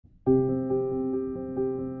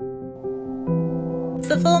It's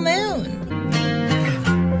the full moon.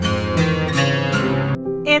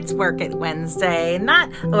 It's Work It Wednesday, not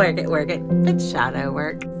work it, but shadow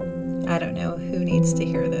work. I don't know who needs to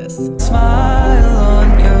hear this. Smile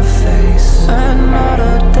on your face,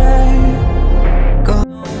 another day. Go,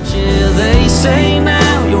 yeah, they say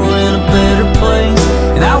now you're in a better place.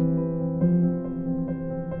 And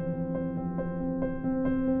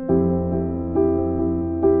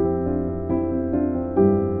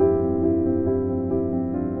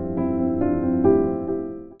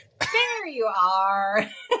There you are.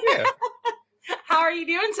 Yeah. How are you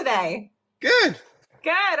doing today? Good.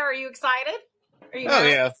 Good. Are you excited? Are you Oh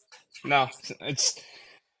nervous? yeah. No, it's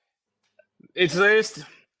just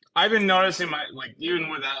I've been noticing my even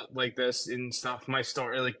without this and stuff, my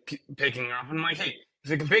story picking up. I'm like, hey,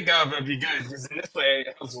 if it can pick up, it'd be good because in this way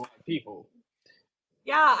it helps a lot of people.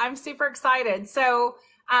 Yeah, I'm super excited. So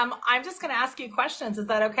I'm just going to ask you questions. Is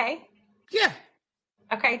that okay? Yeah.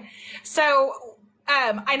 Okay. So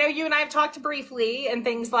I know you and I have talked briefly and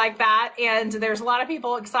things like that, and there's a lot of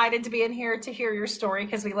people excited to be in here to hear your story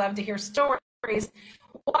because we love to hear stories.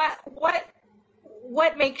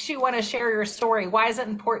 What makes you want to share your story? Why is it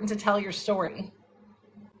important to tell your story?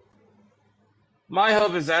 My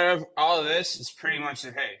hope is that out of all of this is pretty much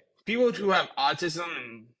that hey, people who have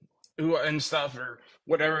autism and stuff or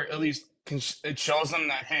whatever, at least it shows them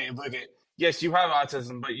that hey, look at yes, you have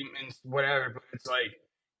autism, but you and whatever, but it's like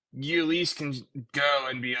you at least can go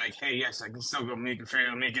and be like, hey, yes, I can still go make it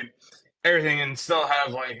fair, make it everything, and still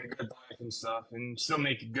have like a good life and stuff, and still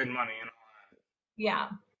make good money and all Yeah.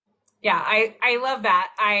 Yeah, I love that.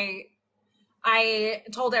 I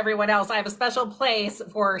told everyone else I have a special place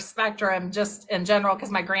for spectrum just in general because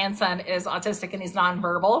my grandson is autistic and he's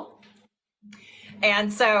nonverbal.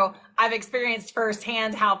 And so I've experienced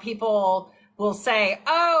firsthand how people will say,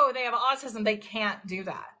 oh, they have autism. They can't do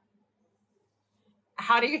that.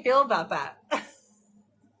 How do you feel about that?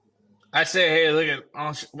 I say, hey, look at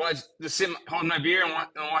watch just hold my beer and watch,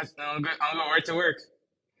 I'll go right to work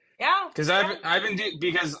Yeah. because I've been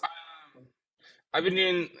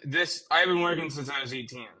doing this. I've been working since I was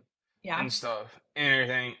 18 Yeah. and stuff and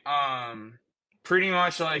everything. Pretty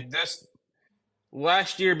much like this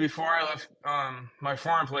last year before I left my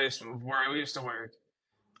former place where I used to work.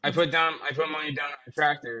 I put money down on a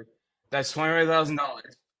tractor. That's $25,000.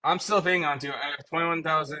 I'm still paying onto it. I have $21,350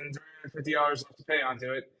 left to pay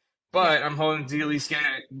onto it, but I'm hoping to at least get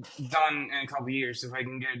it done in a couple of years if I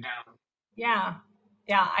can get it down. Yeah.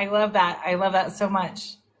 Yeah. I love that. I love that so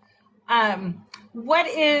much. What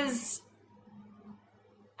is,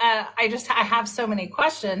 I have so many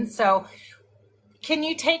questions. So can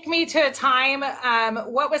you take me to a time,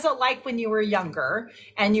 what was it like when you were younger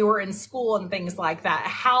and you were in school and things like that?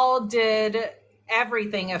 How did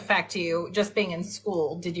everything affect you just being in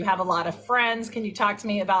school? Did you have a lot of friends? Can you talk to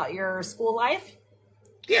me about your school life?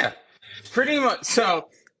 Yeah, pretty much. So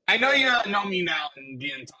I know you know me now and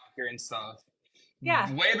being a talker and stuff.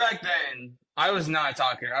 Yeah. Way back then, I was not a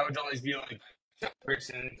talker. I would always be like that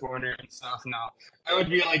person in the corner and stuff. Now I would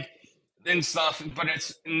be like and stuff, but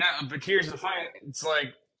it's not. But here's the fun. It's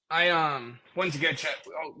like I went to get checked.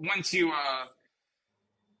 Went to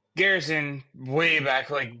Garrison way back,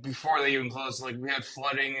 like before they even closed. Like we had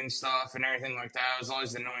flooding and stuff and everything like that. It was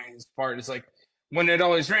always the annoying part. It's like when it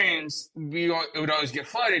always rains, it would always get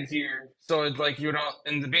flooded here. So it's like you would all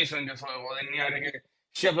in the basement get flooded. Well, then you had to get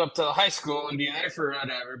shipped up to the high school and be there for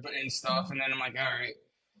whatever, but and stuff. And then I'm like, all right,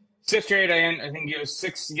 sixth grade. I think it was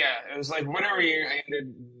six. Yeah, it was like whatever year I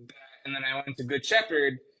ended that, and then I went to Good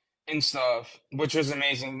Shepherd and stuff, which was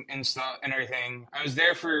amazing and stuff and everything. I was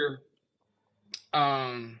there for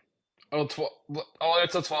um oh 12 all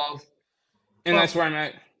that's till 12, and that's where I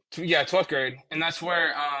met. Yeah, 12th grade, and that's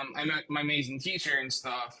where I met my amazing teacher and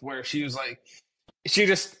stuff. Where she was like, she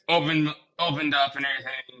just opened up and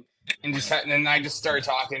everything, and and then I just started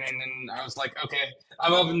talking, and then I was like, okay,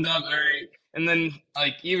 I'm opened up, all right. And then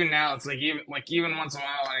like even now, it's like even once in a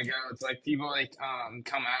while when I go, it's like people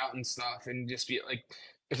come out and stuff, and just be like,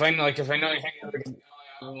 if I know you hang out with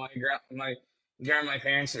my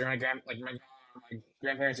parents or my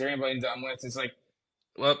grandparents or anybody that I'm with, it's like,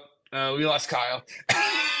 well, we lost Kyle.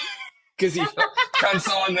 Because he found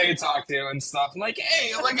someone they could talk to and stuff. I'm like,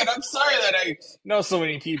 hey, look at, I'm sorry that I know so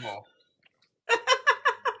many people.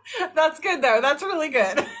 That's good though. That's really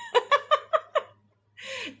good.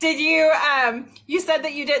 Did you, you said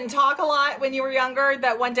that you didn't talk a lot when you were younger,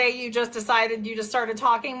 that one day you just decided you just started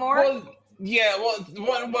talking more? Well, yeah, well,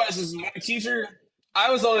 what it was is my teacher,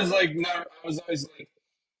 I was always like, no, I was always like,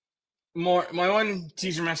 more, my one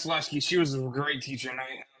teacher, Miss Lesky, she was a great teacher, and I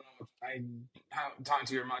don't know, I haven't talked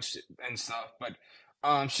to her much and stuff, but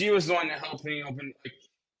She was the one that helped me open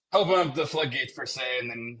up the floodgates per se, and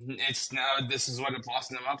then it's now this is what it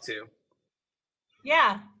blossomed them up to.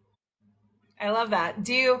 Yeah, I love that.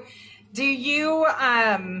 Do you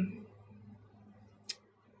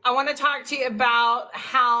I want to talk to you about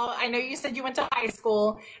how I know you said you went to high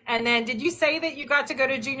school, and then did you say that you got to go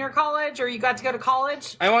to junior college or you got to go to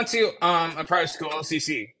college? I went to a private school,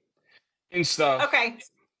 LCC, and stuff. Okay.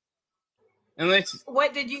 And let's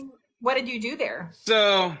What did you do there?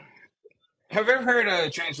 so have you ever heard of a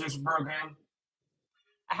transmission program?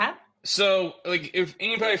 Uh-huh. So like if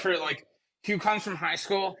anybody for like who comes from high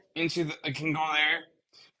school into can go there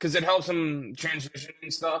because it helps them transition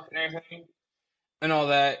and stuff and everything and all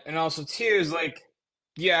that. And also too is like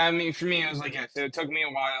yeah, I mean for me it was like yeah, so it took me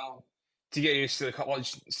a while to get used to the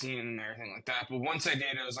college scene and everything like that. But once I did,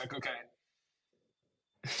 it was like okay.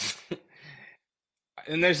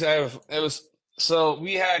 And it was so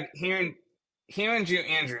we had here in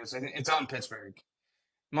Andrews. I think it's out in Pittsburgh.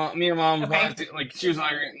 Me and mom Okay. had to, like she was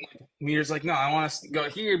like we were just like no, I want to go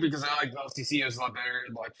here because I like the LTC. It was a lot better,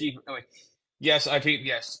 a lot cheaper. Like yes, I paid.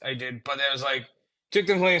 Yes, I did. But it was like took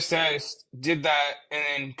the class test, did that, and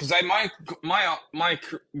then because I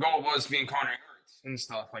goal was being culinary arts and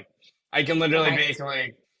stuff. Like I can literally Okay. bake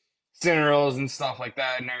like cinnamon rolls and stuff like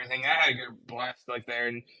that and everything. I had a good blast like there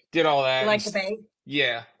and did all You that and like to bake?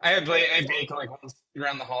 yeah, I bake like once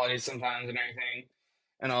around the holidays sometimes and everything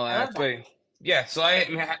and all I that. love that. But yeah, so I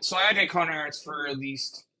had culinary arts for at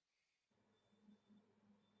least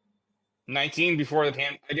 19 before the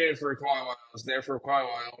pan. I did it for quite a while. I was there for quite a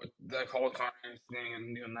while with the whole culinary arts thing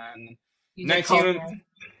and doing that. And then You did 19, culinary.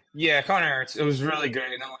 yeah, culinary arts. It was really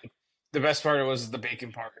great. And like the best part was the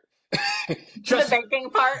baking part. The Trust, baking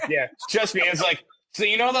part. yeah, trust me. It's like so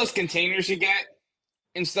you know those containers you get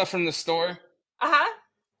and stuff from the store. Uh-huh.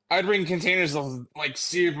 I'd bring containers of like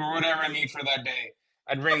soup or whatever I need for that day.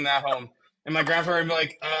 I'd bring that home. And my grandfather would be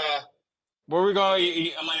like, where are we going to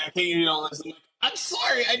eat? I'm like, I can't eat all this. I'm like, I'm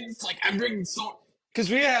sorry. I'm bringing so, because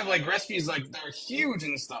we have like recipes like they're huge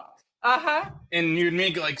and stuff. Uh-huh. And you'd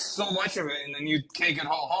make like so much of it and then you'd take it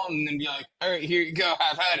all home and then be like, all right, here you go.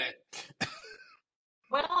 Have had it.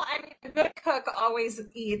 Well, I mean, a good cook always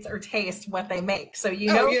eats or tastes what they make, so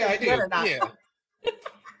you Oh, know if yeah, I it's good do. or not. Yeah.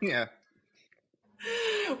 Yeah.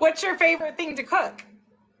 What's your favorite thing to cook?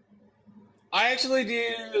 I actually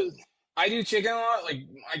do, I do chicken a lot. Like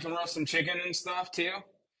I can roast some chicken and stuff too. And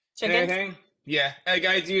Chicken? everything. Yeah, like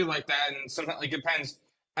I do like that, and sometimes like it depends.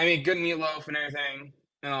 I make good meatloaf and everything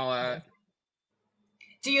and all that.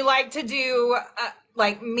 Do you like to do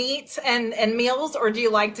like meats and meals, or do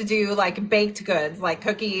you like to do like baked goods, like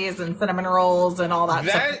cookies and cinnamon rolls and all that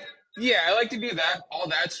stuff? That yeah, I like to do that. All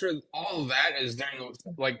of that is during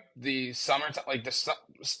like the summer, like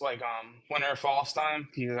like winter fall time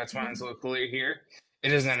because that's when it's a little cooler here.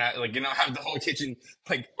 It isn't that like you don't have the whole kitchen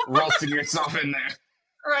like roasting yourself in there.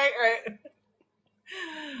 Right, right.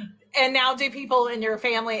 And now, do people in your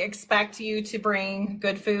family expect you to bring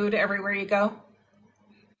good food everywhere you go?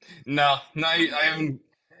 No, no, I haven't.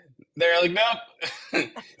 They're like, nope.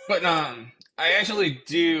 But I actually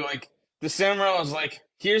do like the cinnamon roll is like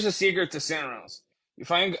here's a secret to cinnamon rolls. If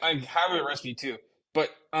I have a recipe too,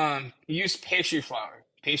 but use pastry flour.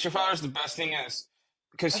 Pastry flour is the best thing is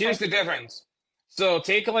because here's Okay. the difference. So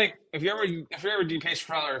take like if you ever do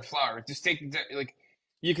pastry flour, just take like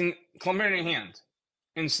you can clump it in your hand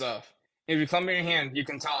and stuff. If you clump it in your hand, you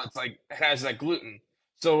can tell it's like it has that gluten.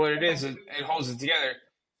 So what it Okay. is, it holds it together.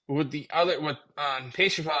 With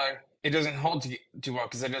pastry flour, it doesn't hold too well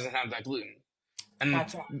because it doesn't have that gluten. And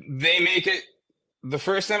Gotcha. they make it. The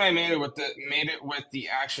first time I made it with the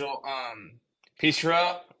actual pastry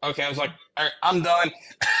flour. Okay, I was like, all right, I'm done.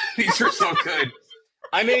 These are so good.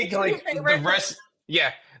 I make Your like the favorite? rest.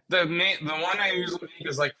 Yeah, the one I usually make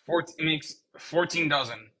is like 14. It makes 14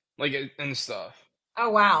 dozen like and stuff. Oh,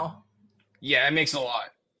 wow. Yeah, it makes a lot.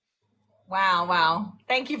 Wow, wow.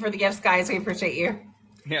 Thank you for the gifts, guys. We appreciate you.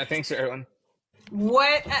 Yeah, thanks everyone.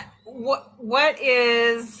 What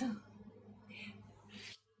is,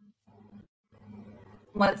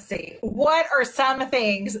 let's see. What are some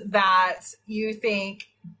things that you think,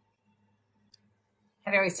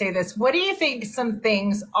 how do I say this? What do you think some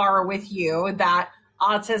things are with you that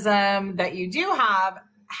autism that you do have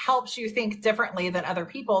helps you think differently than other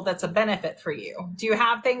people that's a benefit for you? Do you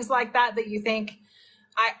have things like that that you think?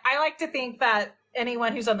 I like to think that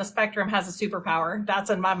anyone who's on the spectrum has a superpower. That's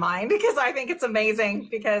in my mind because I think it's amazing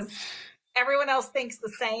because everyone else thinks the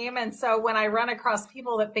same. And so when I run across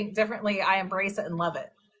people that think differently, I embrace it and love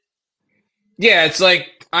it. Yeah, it's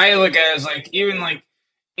like I look at it as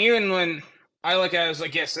even when I look at it as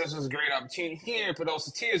like yes, this is a great opportunity here, but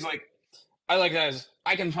also too is like I like that as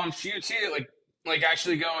I can pump you too, like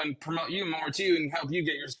actually go and promote you more too, and help you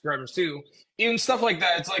get your subscribers too. Even stuff like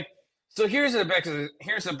that. It's like, so here's a best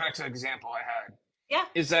example I had Yeah.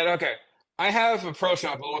 is that okay? I have a pro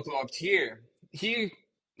shop local up here.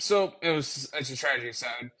 So it's a tragedy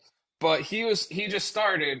sad, but he just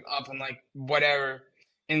started up and like whatever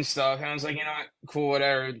and stuff, and I was like, you know what, cool,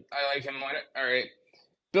 whatever. I like him, what, all right.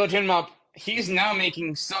 Built him up. He's now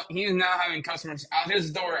having customers out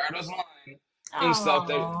his door, out his line, and stuff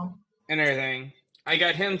that Oh, and everything. I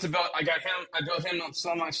built him up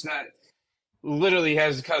so much that literally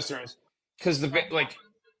has customers because like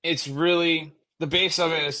it's really the base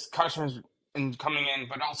of it is customers and coming in,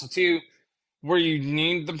 but also too where you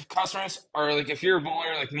need the customers are like if you're a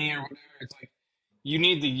bowler like me or whatever, it's like you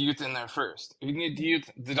need the youth in there first. You need the youth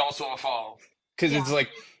that also will follow because yeah. it's like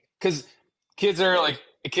because kids are like,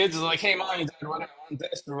 hey mom, dad, what I want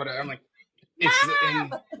this or whatever. I'm like it's in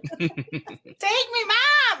Mom, take me,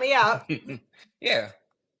 mom. Yeah. yeah.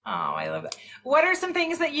 Oh, I love it. What are some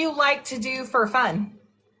things that you like to do for fun?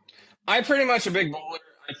 I pretty much a big bowler.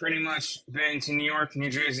 I pretty much been to New York,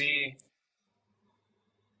 New Jersey,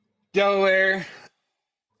 Delaware,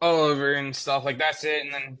 all over and stuff. Like that's it.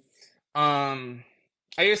 And then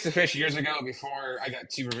I used to fish years ago before I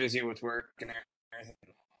got super busy with work and everything.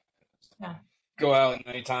 Yeah. Go out at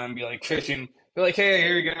nighttime, be like fishing, be like, hey,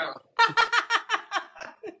 here you go.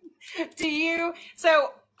 Do you?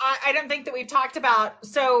 So I don't think that we've talked about.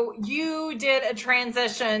 So you did a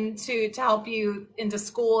transition to help you into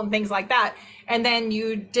school and things like that, and then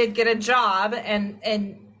you did get a job.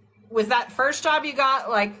 And was that first job you got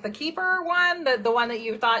like the keeper one, the one that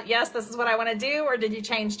you thought, yes, this is what I want to do, or did you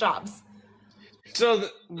change jobs? So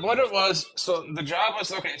what it was, so the job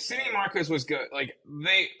was okay. City Markets was good.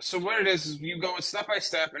 So what it is you go step by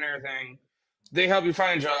step and everything. They help you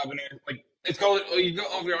find a job and like you go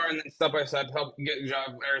OVR and then step by step help you get a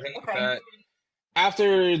job, everything like Okay. that.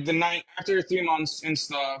 After 3 months and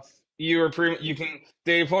stuff, you can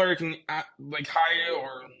the employer can like hire you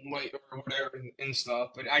or like or whatever and stuff.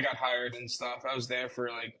 But I got hired and stuff. I was there for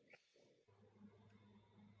like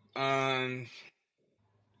um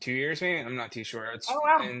 2 years maybe. I'm not too sure. It's Oh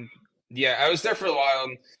wow. and yeah, I was there for a while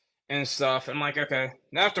and stuff. I'm like okay.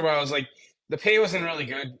 And after a while, I was like the pay wasn't really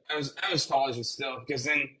good. I was college still because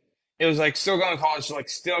then it was like still going to college, so like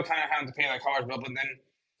still kind of having to pay that college bill. But then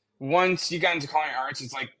once you got into culinary arts,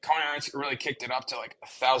 it's like culinary arts really kicked it up to like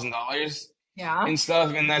 $1,000 Yeah. and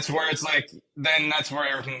stuff, and that's where it's like then that's where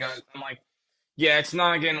everything goes. I'm like, yeah, it's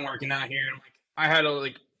not getting working out here. I'm like, I had a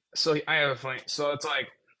like, so I have a point. So it's like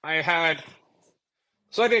I had,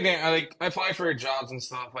 so I did I applied for jobs and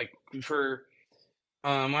stuff like for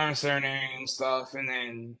my seminary and stuff, and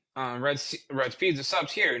then Red's Pizza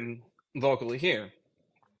subs here and locally here.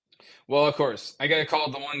 Well, of course, I got a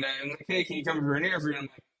call the one day. I'm like, hey, can you come for an interview? And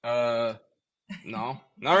I'm like, no,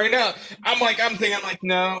 not right now. I'm like,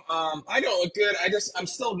 no, I don't look good. I just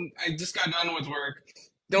got done with work.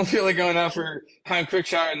 Don't feel like going out for have a quick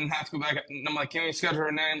shower and have to go back. And I'm like, can we schedule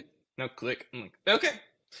a name? No, click. I'm like, okay.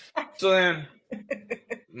 So then,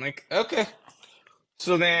 I'm like, okay.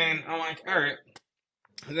 So then I'm like, all right.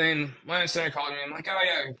 Then my started calling me. I'm like, oh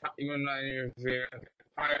yeah, you and I interview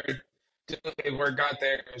hired. Did work, got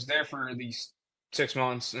there. I was there for at least 6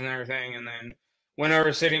 months and everything, and then went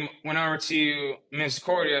over to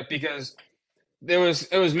Misericordia because it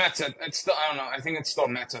was Mets at it's still I don't know I think it's still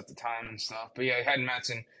Mets at the time and stuff. But yeah, I had Mets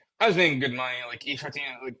and I was making good money like 8.15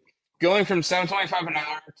 like going from 7.25 an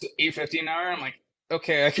hour to 8.50 an hour. I'm like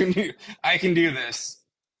okay I can do this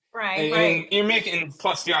Right. and Right. you're making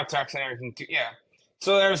plus the tax and everything too. Yeah,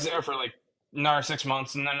 so I was there for like another 6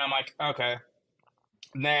 months and then I'm like okay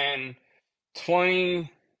then 2019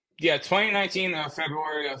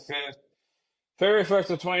 February 1st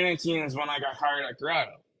of 2019 is when I got hired at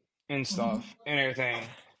Grotto and Mhm. stuff and everything.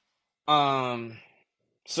 Um,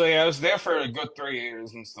 so yeah, I was there for a good 3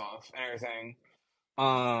 years and stuff and everything.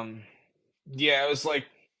 Um, yeah, it was like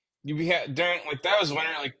we had during like that was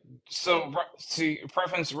winter like see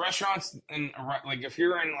preference restaurants and like if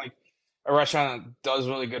you're in like a restaurant that does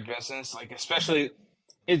really good business like especially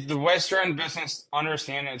it's the Western business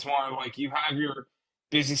understand it's more like you have your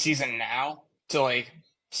busy season now to like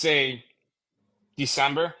say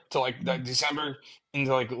December to like that December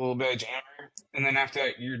into like a little bit of January, and then after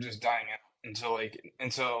that you're just dying out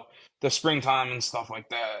until the springtime and stuff like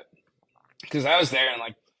that. Because I was there and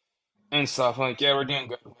like and stuff like yeah we're doing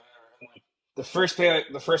good. And, like, the first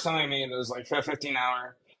time I made it was like 15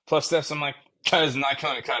 hour plus this. I'm like that is not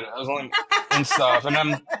going to cut it. I was only and stuff, and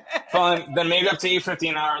I'm fine. Then made it up to 8.50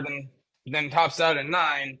 an hour. Then tops out at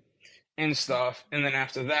 9 and stuff, and then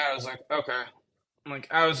after that I was like okay. like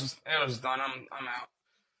it was done. I'm out.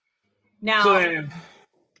 So Now, then,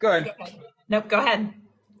 go ahead. go ahead. Nope, go ahead.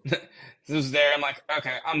 This was there. I'm like,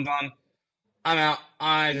 okay, I'm done. I'm out.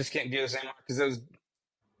 I just can't do this anymore because it was,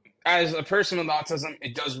 as a person with autism,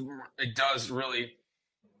 it does really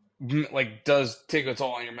like does take a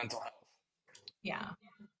toll on your mental health. Yeah.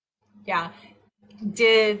 Yeah.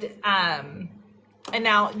 Did and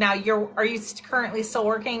now you're are you currently still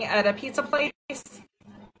working at a pizza place?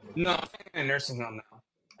 No, I'm in a nursing home now.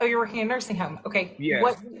 Oh, you're working in a nursing home. Okay. Yeah.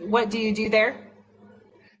 What do you do there?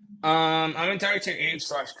 I'm in director aide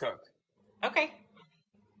slash cook. Okay.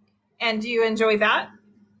 And do you enjoy that?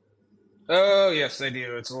 Oh yes, I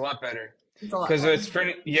do. It's a lot better It's a lot because it's fun.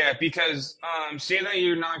 pretty. Yeah, because say that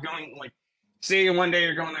you're not going like, say one day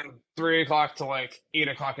you're going at 3 o'clock to like 8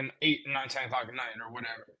 o'clock and 8, 9, 10 o'clock at night or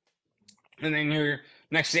whatever, and then you're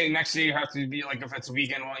next day you have to be like if it's a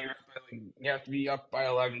weekend while you're up by, like you have to be up by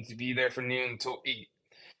 11 to be there from noon until 8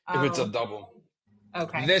 if it's a Oh, double.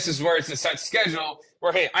 okay. This is where it's a set schedule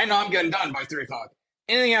where, hey, I know I'm getting done by 3 o'clock.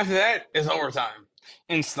 Anything after that is overtime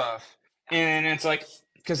and stuff. And it's like,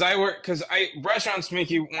 restaurants make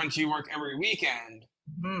you want you work every weekend.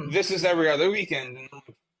 Hmm. This is every other weekend. And I'm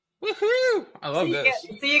like, woohoo! I So love you this.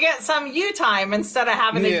 get some you time instead of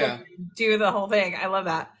having to just Yeah. do the whole thing. I love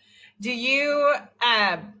that. Do you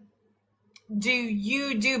uh, do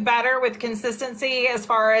you do better with consistency as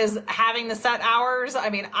far as having the set hours? I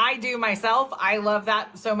mean, I do myself. I love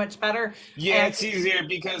that so much better. Yeah, And it's easier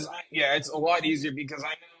because, it's a lot easier because I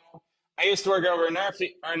know I used to work over in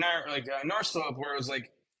North Slope where it was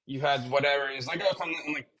like, you had whatever. It's like, oh, come,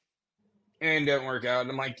 I'm like, and it didn't work out.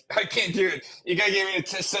 I'm like, I can't do it. You gotta give me a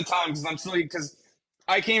set time because I'm silly. Because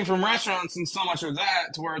I came from restaurants and so much of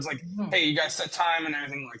that to where it's like, mhm, hey, you guys set time and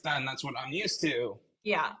everything like that, and that's what I'm used to.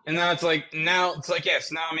 yeah. And now it's like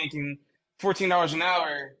yes, now I'm making $14 an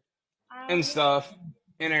hour and Um, stuff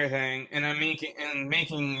and everything, and I'm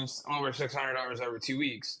making over $600 over 2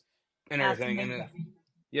 weeks and that's everything, and amazing.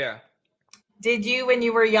 yeah. Did you, when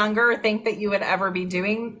you were younger, think that you would ever be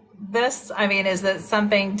doing this? I mean, is that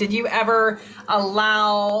something, did you ever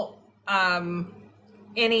allow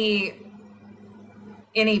any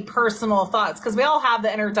any personal thoughts? Because we all have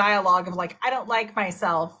the inner dialogue of like, I don't like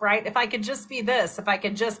myself, right? If I could just be this, if I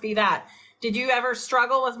could just be that. Did you ever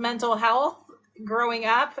struggle with mental health growing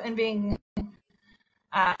up and being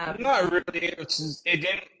Not really. It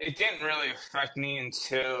didn't really affect me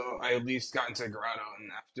until I at least got into Grotto,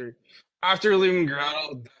 and after leaving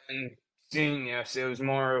Grotto, then seeing yes, it was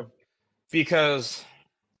more of because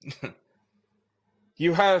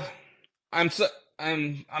you have I'm so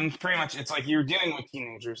I'm pretty much it's like you're dealing with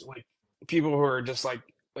teenagers, like people who are just like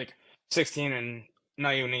 16 and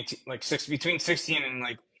not even 18, like six between 16 and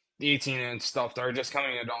like the 18 and stuff that are just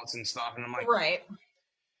coming adults and stuff, and I'm like right?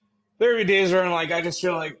 there are days where I'm like I just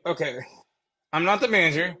feel like okay, I'm not the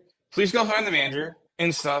manager. Please go find the manager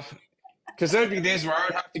and stuff. Because there would be days where I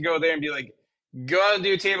would have to go there and be like, go out and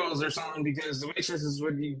do tables or something because the waitresses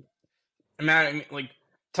would be mad at me, like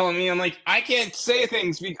telling me, I'm like, I can't say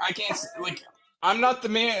things. I can't, like, I'm not the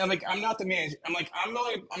man. I'm like, I'm not the manager.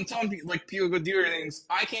 I'm telling people, like, people go do things.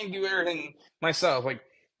 I can't do everything myself. Like,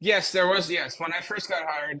 yes, when I first got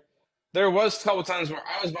hired, there was a couple times where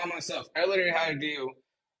I was by myself. I literally had to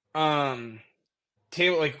do, um,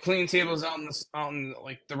 table like clean tables out in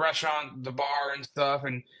like the restaurant, the bar and stuff,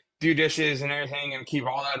 and do dishes and everything, and keep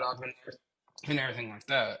all that up and everything like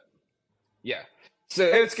that. Yeah. So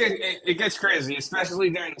it gets crazy,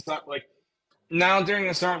 especially during the summer. Like now during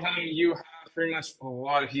the summertime, you have pretty much a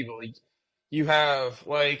lot of people. Like you have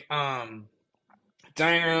like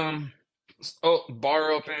dining room,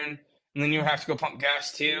 bar open, and then you have to go pump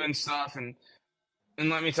gas too and stuff. And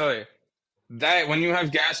let me tell you that when you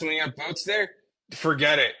have gas and when you have boats there,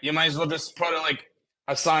 forget it. You might as well just put like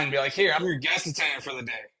a sign, and be like, "Here, I'm your gas attendant for the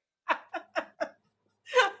day."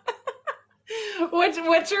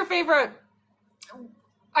 What's your favorite?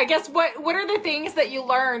 I guess what are the things that you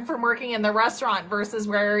learned from working in the restaurant versus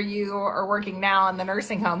where you are working now in the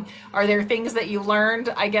nursing home? Are there things that you learned,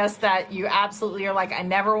 I guess, that you absolutely are like, I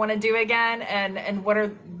never want to do again? And what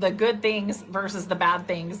are the good things versus the bad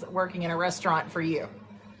things working in a restaurant for you?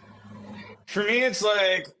 For me, it's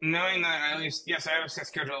like knowing that at least, yes, I have a set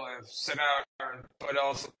schedule, I have set out, but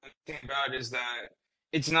also the thing about it is that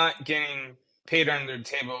it's not getting paid under the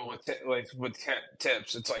table with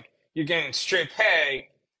tips. It's like you're getting straight pay,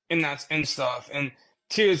 and that's and stuff. And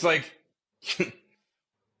two, it's like,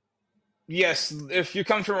 yes, if you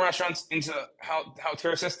come from restaurants into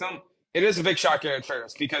healthcare system, it is a big shock at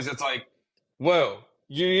first because it's like, whoa,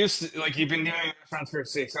 you used to like you've been doing restaurants for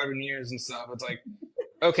 6, 7 years and stuff. It's like,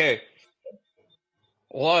 okay,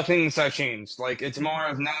 a lot of things have changed. Like it's more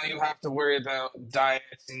of now you have to worry about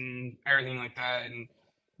diets and everything like that, and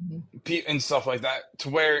Mhm. and stuff like that. To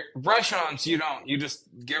where restaurants, you don't. You just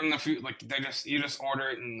give them the food. Like you just order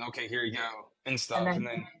it and okay, here you go and And stuff. And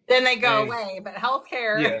then they go then away. But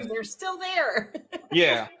healthcare, yeah, they're still there.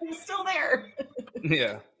 yeah, They're still there.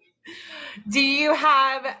 yeah. Do you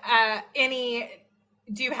have any?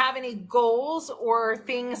 Do you have any goals or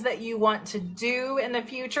things that you want to do in the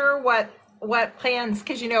future? What plans?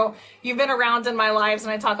 Because you've been around in my lives,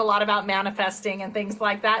 and I talk a lot about manifesting and things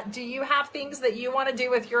like that. Do you have things that you want to do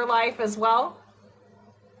with your life as well?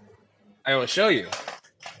 I will show you.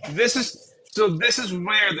 This is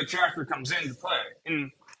where the tractor comes into play,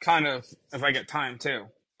 and kind of if I get time too.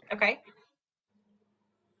 Okay.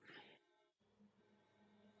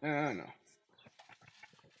 I don't know.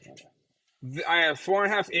 I have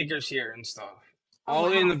 4.5 acres here and stuff. Oh All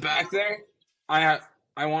the way in wow. the back there, I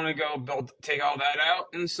want to go take all that out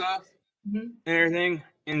and stuff Hmm. and everything,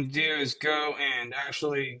 and do is go and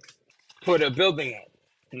actually put a building up.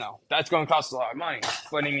 No, that's going to cost a lot of money.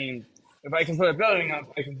 But I mean, if I can put a building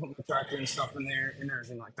up, I can put my tractor and stuff in there and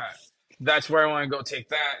everything like that. That's where I want to go take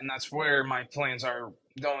that, and that's where my plans are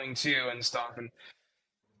going to and stuff. And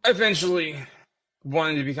eventually,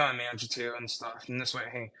 wanted to become a manager too and stuff. And this way,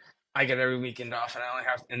 hey, I get every weekend off, and I only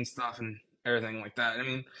have and stuff and everything like that. I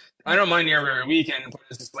mean, I don't mind every weekend, but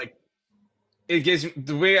it's just like it gives me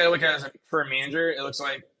the way I look at it as for a manager. It looks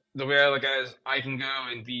like the way I look at it is I can go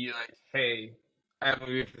and be like, hey, I have a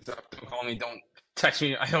weekend stuff. Don't call me. Don't text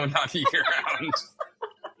me. I will not be around.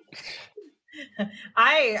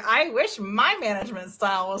 I wish my management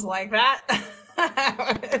style was like that.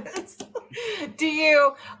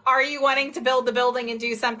 Are you wanting to build the building and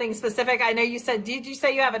do something specific? I know you said, did you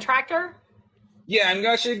say you have a tractor? Yeah, I'm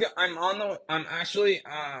actually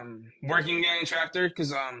working getting a tractor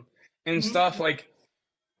because and Hmm. stuff like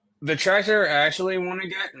the tractor I actually want to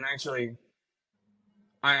get and I actually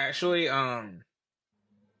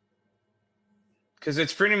because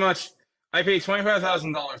it's pretty much I paid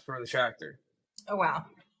 $25,000 for the tractor. Oh wow.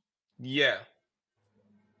 Yeah,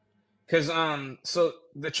 because so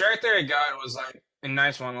the tractor I got was like a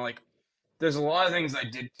nice one. Like there's a lot of things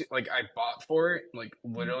like I bought for it, like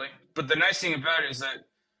literally. But the nice thing about it is that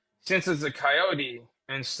since it's a Coyote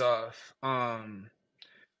and stuff,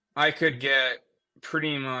 I could get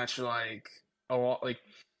pretty much like a lot, like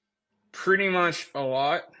pretty much a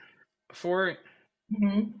lot for it.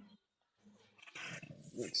 Hmm.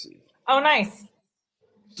 Let's see. Oh, nice.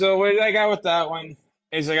 So what I got with that one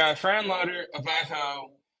is I got a front loader, a backhoe,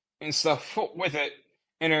 and stuff with it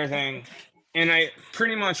and everything. And I put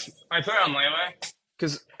it on layaway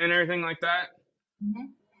because and everything like that, Hmm.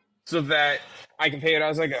 so that I can pay it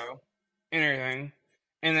as I go and everything.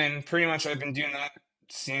 And then pretty much I've been doing that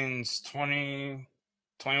since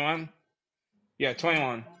 2021. Yeah,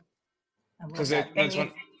 21. I love Because that. that's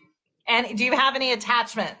when. And do you have any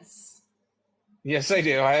attachments? Yes, I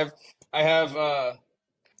do. I have a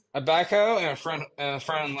backhoe and a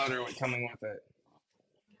front end loader coming with it.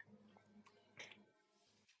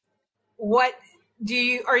 What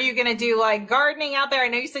are you going to do, like gardening out there? I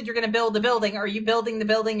know you said you're going to build the building. Are you building the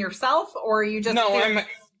building yourself, or are you just No, clear?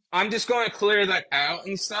 I'm just going to clear that out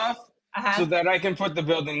and stuff Uh-huh. so that I can put the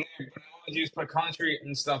building there. But I want to just put concrete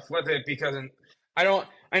and stuff with it because I don't.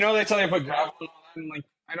 I know they tell you to put gravel and all that. And like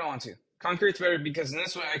I don't want to. Concrete's better because in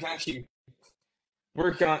this way I can actually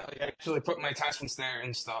work on like actually put my attachments there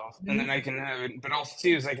and stuff, and then Mhm. I can have it. But also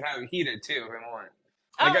too is I can have it heated too if I want.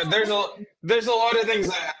 Like Oh, there's a lot of things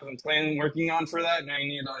that I haven't planned working on for that, and I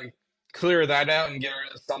need to like clear that out and get rid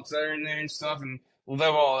of the stumps that are in there and stuff, and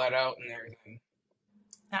level all that out and everything.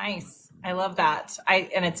 nice. I love that.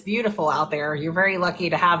 And it's beautiful out there. You're very lucky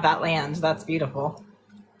to have that land. That's beautiful.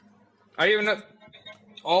 I even have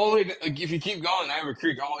all the way, like, if you keep going, I have a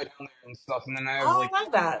creek all the way down there and stuff, and then Oh, I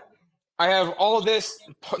love that. I have all of this,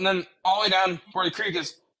 and then all the way down where the creek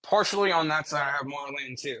is partially on that side. I have more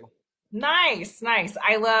land too. Nice, nice.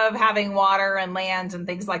 I love having water and land and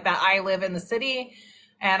things like that. I live in the city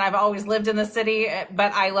and I've always lived in the city,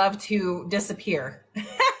 but I love to disappear.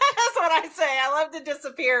 That's what I say. I love to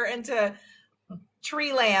disappear into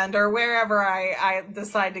tree land or wherever I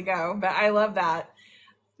decide to go. But I love that.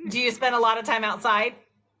 Do you spend a lot of time outside?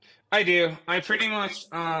 I do. I pretty much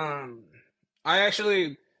I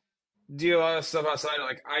actually do a lot of stuff outside.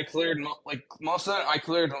 Like I cleared like most of it. I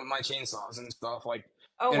cleared with my chainsaws and stuff like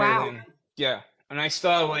Oh, and wow. everything. Yeah, and I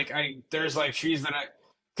still have, like there's like trees that I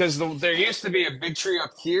because there used to be a big tree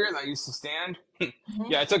up here that used to stand. Mhm.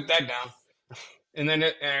 Yeah, I took that down and then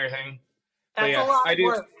and everything. But That's a yeah, lot I of do.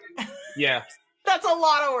 work. Yeah, That's a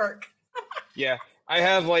lot of work. yeah. I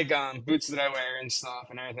have like boots that I wear and stuff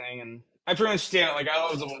and everything, and I pretty much stand like I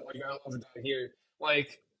love it out here.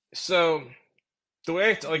 Like so the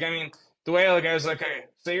way like I mean the way like I was like, okay,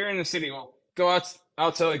 so you're in the city, well, go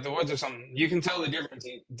out to like the woods or something. You can tell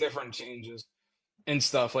the different changes and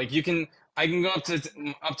stuff. Like you can I can go up to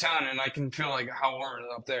uptown and I can feel like how warm it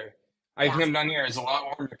is up there. I can Yeah. come down here, it's a lot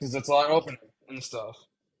warmer because it's a lot opener and stuff.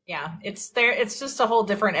 Yeah. It's there. It's just a whole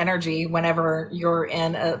different energy whenever you're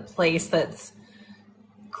in a place that's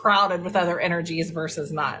crowded with other energies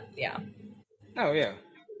versus not. Yeah. Oh yeah.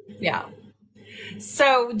 Yeah.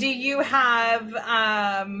 So do you have,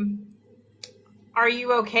 are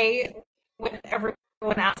you okay with everyone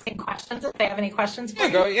asking questions if they have any questions for you?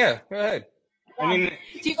 Yeah, go ahead. I Yeah. mean,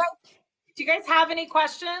 Do you guys do you guys have any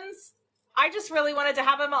questions? I just really wanted to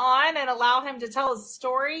have him on and allow him to tell his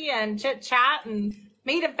story and chit chat and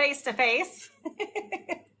meet him face to face.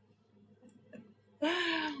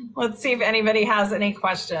 Let's see if anybody has any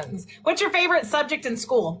questions. What's your favorite subject in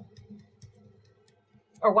school?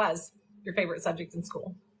 Or was your favorite subject in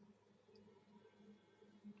school?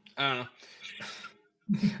 I don't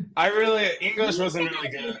know. I really English wasn't really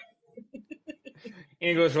good.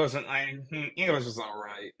 English was all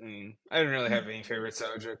right. I mean, I didn't really have any favorite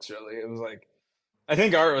subjects really. It was like I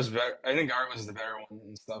think art was better. I think art was the better one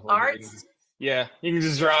and stuff like that. Art? Yeah, you can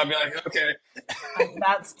just draw and be like, okay.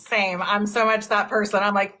 That's same. I'm so much that person.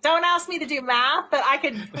 I'm like, don't ask me to do math, but I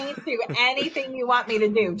could paint you anything you want me to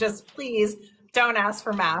do. Just please don't ask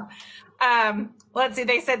for math. Let's see.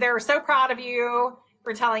 They said they were so proud of you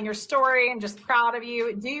for telling your story and just proud of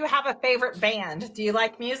you. Do you have a favorite band? Do you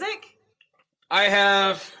like music? I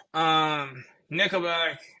have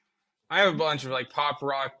Nickelback. I have a bunch of like pop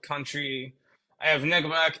rock, country. I have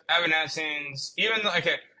Nickelback, Evanescence, even like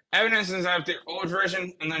okay, Evanescence. I have the old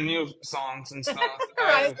version and the new songs and stuff.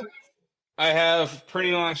 Right. I have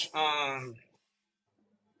pretty much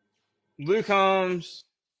Luke Combs.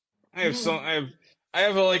 I have so I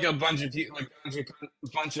have like a bunch of people like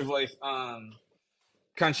bunch of like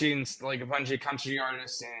country and like a bunch of country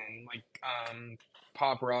artists and like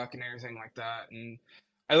pop rock and everything like that. And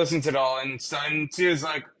I listen to it all and so and too is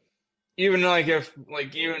like even like if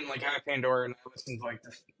like even like I have Pandora and I listen to like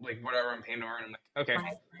this like whatever on Pandora and I'm like okay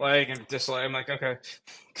Right. like and just like I'm like okay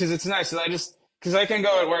because it's nice I just because I can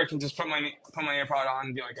go at work and just put my AirPod on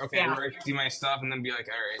and be like okay Yeah. work do my stuff and then be like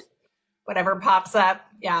all right Whatever pops up.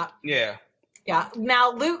 Yeah. yeah Yeah.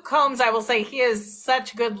 Now, Luke Combs, I will say he has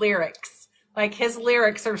such good lyrics. Like his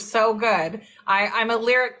lyrics are so good. I'm a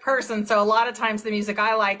lyric person, so a lot of times the music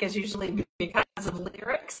I like is usually because of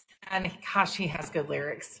lyrics. And gosh, he has good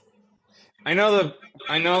lyrics. I know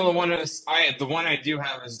the one is the one I do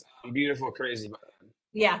have is Beautiful Crazy by them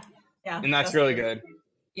Yeah. Yeah. and that's really good.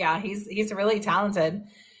 Yeah, he's really talented.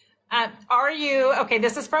 Are you okay?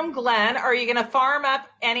 This is from Glenn. Are you going to farm up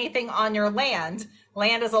anything on your land?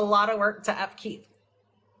 Land is a lot of work to upkeep.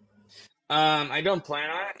 I don't plan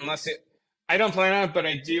on it unless it. I don't plan on it, but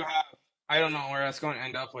I do have. I don't know where that's going to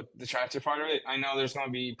end up with the tractor part of it. I know there's going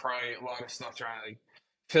to be probably a lot of stuff trying to like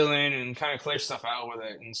fill in and kind of clear stuff out with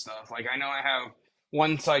it and stuff. Like I know I have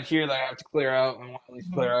one side here that I have to clear out and want to like,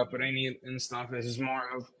 clear up, but I need and stuff. This is more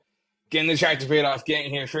of getting the tractor paid off,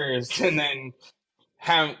 getting here first, and then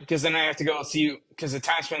have because then I have to go see because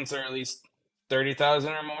attachments are at least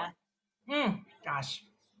 30,000 or more. Gosh.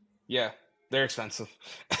 Yeah, they're expensive.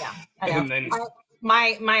 Yeah, I know. And then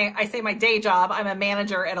I say my day job, I'm a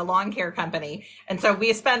manager at a lawn care company. And so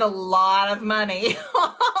we spend a lot of money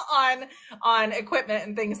on equipment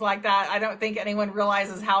and things like that. I don't think anyone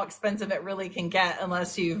realizes how expensive it really can get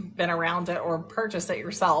unless you've been around it or purchased it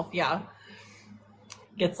yourself. Yeah.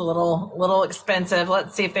 Gets a little expensive.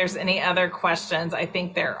 Let's see if there's any other questions. I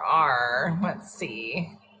think there are. Let's see.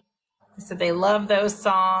 So they love those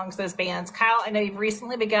songs, those bands. Kyle, I know you've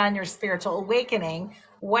recently begun your spiritual awakening.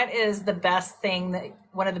 What is the best thing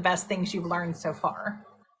one of the best things you've learned so far?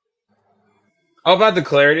 all about the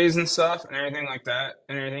clarities and stuff and everything like that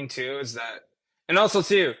and everything too is that and also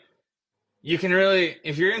too you can really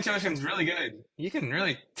if your intuition's really good you can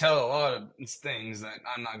really tell a lot of things that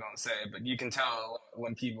I'm not going to say but you can tell a lot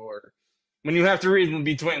when people are when you have to read in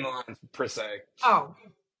between the lines per se. Oh,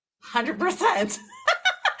 100%.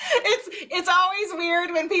 It's always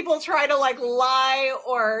weird when people try to like lie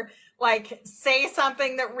or like say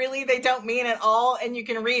something that really they don't mean at all and you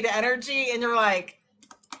can read energy and you're like,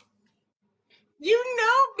 you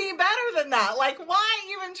know me better than that. Like, why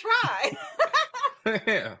even try?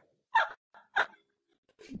 Yeah.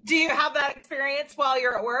 Do you have that experience while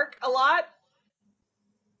you're at work a lot?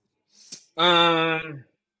 Not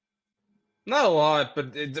a lot,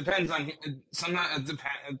 but it depends on sometimes it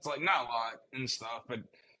depends. It's like not a lot and stuff, but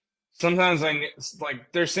sometimes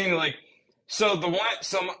like they're saying like so the one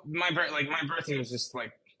so my birthday was just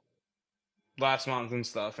like last month and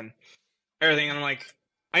stuff and everything and I'm like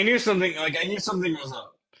I knew something was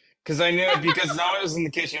up because I knew it because now I was in the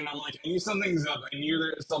kitchen I'm like I knew something's up I knew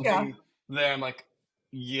there was Yeah. something there I'm like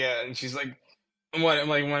yeah and she's like what I'm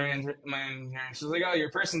like my manager she's like oh your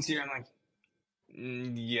person's here I'm like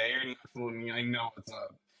yeah you're not fooling me I know what's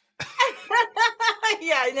up.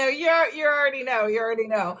 Yeah, no, you already know. You already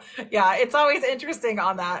know. Yeah, it's always interesting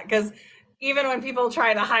on that because even when people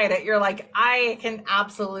try to hide it, you're like, I can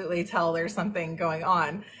absolutely tell there's something going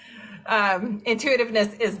on.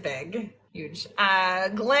 Intuitiveness is big, huge.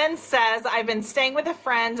 Glenn says, I've been staying with a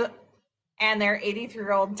friend and their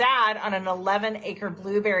 83-year-old dad on an 11-acre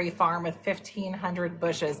blueberry farm with 1,500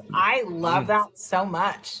 bushes. I love Mm. that so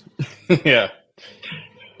much. Yeah.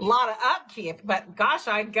 A lot of upkeep, but gosh,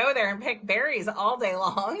 I'd go there and pick berries all day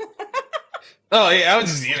long. Oh yeah, I would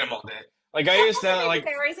just eat them all day. Like I used to Maybe like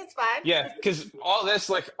berries, it's fine. yeah, because all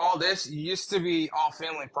this used to be all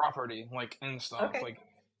family property, like and stuff. Okay. Like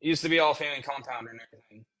it used to be all family compound and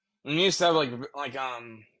everything. And we used to have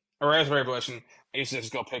a raspberry bush, and I used to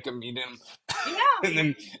just go pick them, eat them, Yeah. and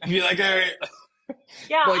then I'd be like, all right,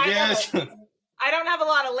 Yeah, like I love it. yes, I don't have a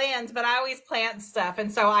lot of land, but I always plant stuff.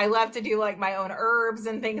 And so I love to do like my own herbs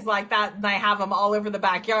and things like that. And I have them all over the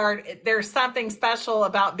backyard. There's something special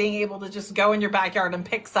about being able to just go in your backyard and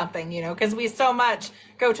pick something, because we so much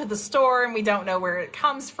go to the store and we don't know where it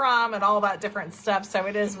comes from and all that different stuff. So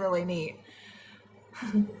it is really neat.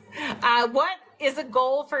 What is a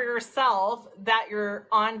goal for yourself that you're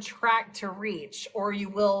on track to reach or you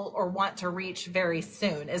will or want to reach very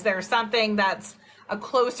soon? Is there something that's a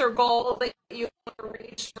closer goal that you want to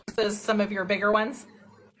reach versus some of your bigger ones?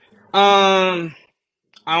 um,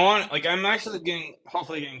 I want like I'm actually getting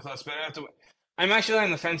hopefully getting close, but I have to. I'm actually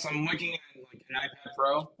on the fence. I'm looking at like an iPad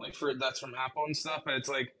Pro, like for that's from Apple and stuff, but it's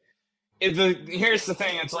like here's the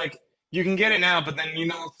thing. It's like you can get it now, but then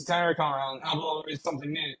it's the time come around. Apple always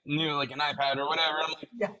something new, like an iPad or whatever. I'm like,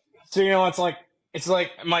 Yeah. so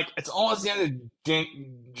I'm like it's almost the end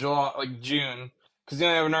of July, like June, because you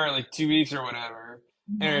only have another like 2 weeks or whatever,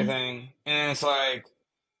 and Mhm. everything. And it's like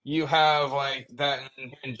you have like that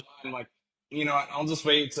in July. I'm like, you know what? I'll just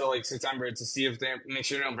wait till like September to see if they make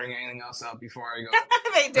sure they don't bring anything else out before I go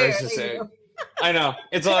They do. purchase They it. do. I know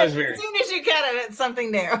it's always As weird. soon as you get it, it's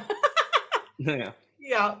something new. Yeah.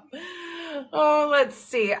 Yeah. Oh, let's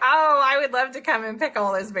see. Oh, I would love to come and pick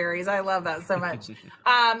all those berries. I love that so much.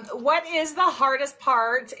 What is the hardest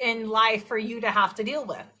part in life for you to have to deal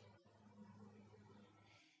with?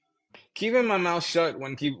 Keeping my mouth shut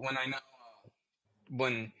when when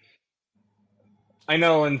I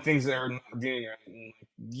know when things are not doing right. And like,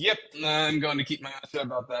 yep, nah, I'm going to keep my mouth shut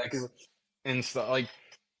about that because and stuff like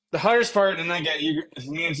the hardest part. And I get you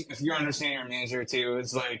if you understand your manager too.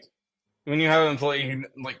 It's like when you have an employee who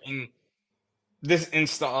like in this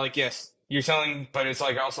install like yes you're telling, but it's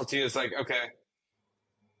like also too. It's like okay,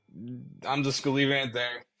 I'm just leaving it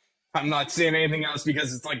there. I'm not saying anything else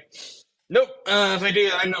because it's like nope. If I do,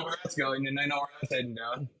 I know where that's going and I know where that's heading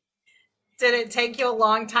down. Did it take you a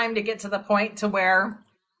long time to get to the point to where,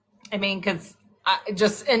 I mean, because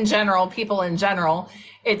just in general, people in general,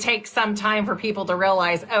 it takes some time for people to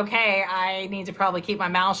realize, okay, I need to probably keep my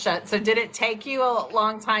mouth shut. So did it take you a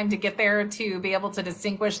long time to get there to be able to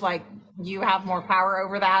distinguish like you have more power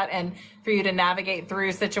over that and for you to navigate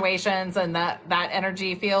through situations and that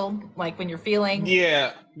energy field, like when you're feeling?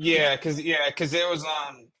 Because it was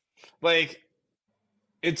like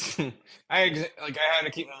it's I had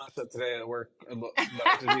to keep my mouth shut today at work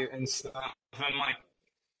and stuff. I'm like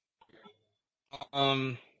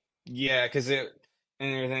yeah, because it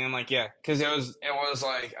and everything. I'm like yeah, because it was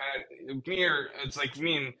like it's like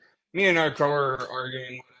me and our coworker are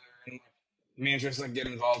arguing whatever, and me and Tristan get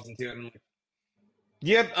involved into it. And I'm like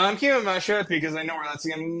yep, I'm keeping my mouth shut because I know where that's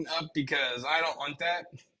gonna end up because I don't want that.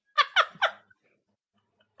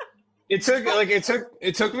 It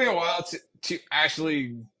took me a while to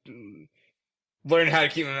actually learn how to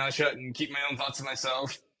keep my mouth shut and keep my own thoughts to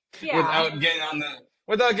myself Yeah. without getting on the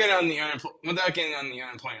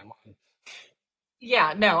unemployment line.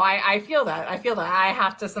 Yeah, no, I feel that. I feel that. I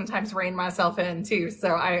have to sometimes rein myself in too.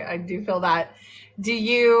 So I do feel that. Do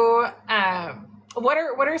you, what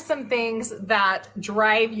are some things that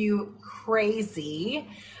drive you crazy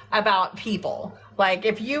about people? Like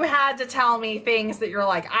if you had to tell me things that you're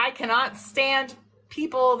like, I cannot stand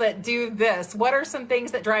people that do this, what are some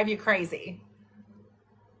things that drive you crazy?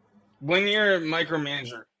 When you're a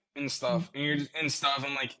micromanager and stuff,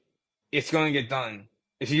 I'm like, it's going to get done.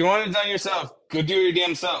 If you want it done yourself, go do it your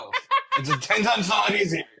damn self. It's 10 times a lot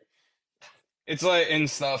easier. it's like and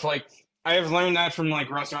stuff. Like I have learned that from like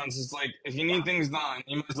restaurants. It's like if you need things done,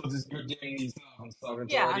 you might as well just go getting these stuff and stuff until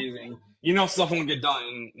it Yeah. evening. You know stuff won't get done,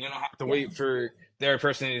 and you don't have to Yeah. wait for their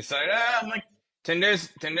person to decide. Ah, I'm like 10 days,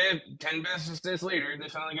 10 business days later, they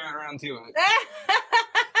finally got around to it.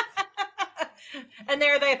 And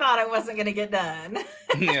there they thought it wasn't going to get done.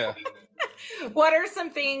 Yeah. What are some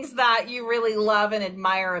things that you really love and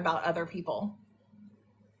admire about other people?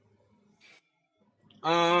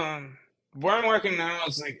 Where I'm working now,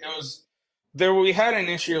 it's like it was there. We had an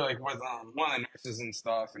issue like with one of the nurses and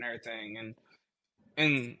stuff and everything,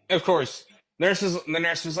 and of course, the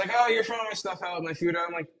nurse was like, "Oh, you're throwing my stuff out, my food out."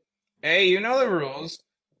 I'm like, "Hey, you know the rules.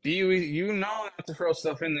 B, you know not to throw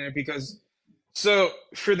stuff in there because so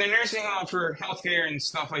for the nursing home for healthcare and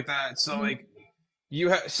stuff like that. So Mhm. like you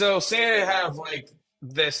have so say I have like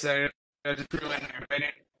this that I just threw in there. But I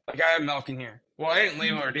didn't, like I have milk in here. Well, I didn't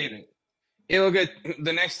label or date it. It'll get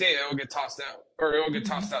the next day. It will get tossed out, or it will get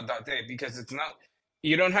tossed Mhm. out that day because it's not.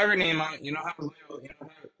 You don't have your name on it. You don't have a label. You don't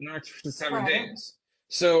have not for 7 days.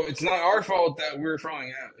 So it's not our fault that we're throwing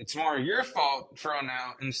it out. It's more your fault throwing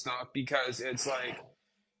out and stuff because it's like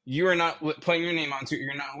you are not putting your name onto it.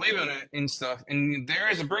 You're not labeling it and stuff. And there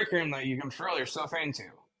is a break room that you can throw your stuff into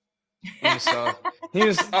and stuff. He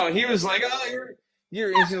was like, oh, he's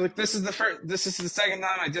like, this is the second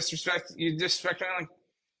time I disrespect you. Disrespect me. I'm like,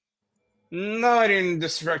 no, I didn't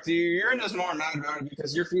disrespect you. You're just more mad about it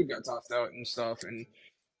because your food got tossed out and stuff.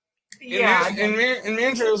 Yeah. And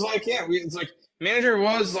manager was like, yeah, it's like manager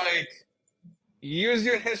was like, he was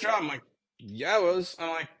doing his job. I'm like, yeah, I was. I'm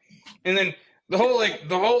like, and then actually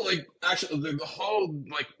the whole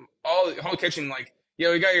like all the whole kitchen like,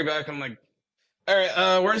 yeah, we got your back. I'm like, all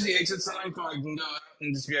right, where's the exit sign? So I can go out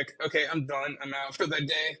and just be like, okay, I'm done. I'm out for the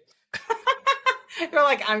day. You're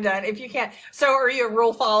like, I'm done. If you can't, so are you a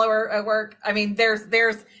rule follower at work? I mean, there's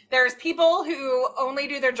people who only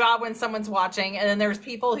do their job when someone's watching, and then there's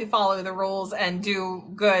people who follow the rules and do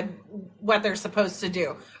good what they're supposed to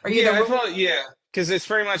do. Are you Yeah, the I rule? felt yeah, because it's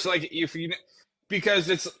pretty much like if you because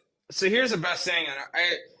it's so here's the best thing, and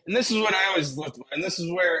and this is what I always looked for, and this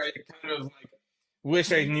is where I kind of like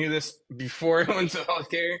wish I knew this before I went to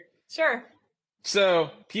healthcare. Sure.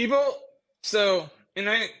 So people, so and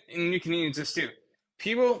you can use this too.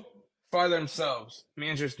 People fire themselves.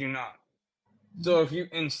 Managers do not. So if you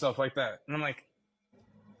and stuff like that, and I'm like,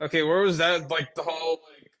 okay, where was that? Like the whole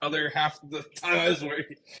like other half of the time I was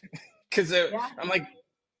working, because Yeah. I'm like,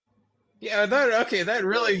 yeah, that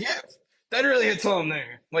really hits home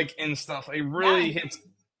there, like in stuff. It Yeah. really hits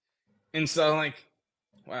and stuff. Like,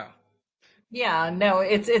 wow. Yeah, no,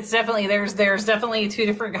 it's definitely there's definitely two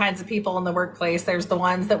different kinds of people in the workplace. There's the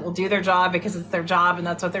ones that will do their job because it's their job and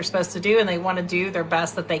that's what they're supposed to do, and they want to do their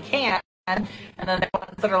best that they can. And then the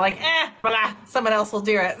ones that are like, blah, someone else will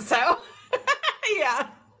do it. So, yeah,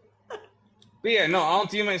 But yeah, no, I'll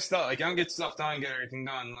do my stuff. Like, I don't get stuff done, get everything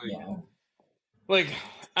done. yeah, Like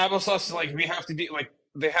applesauce. Like we have to do like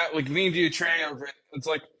they have like we do a tray of it. It's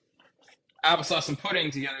like applesauce and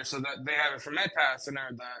pudding together, so that they have it for MedPass and all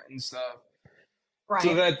that and stuff. So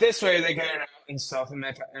right, that this way they get it out and stuff and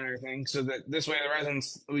and everything. So that this way the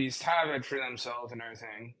residents at least have it for themselves and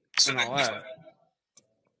everything and all that.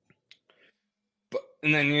 But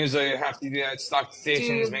and then usually you have to do that stock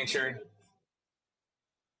stations, do make sure.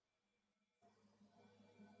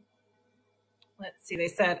 let's see. They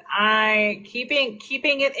said I keeping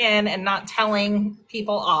it in and not telling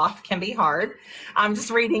people off can be hard. I'm just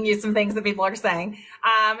reading you some things that people are saying.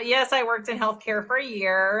 Yes, I worked in healthcare for a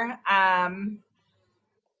year.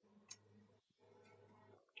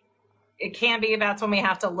 It can be that's when we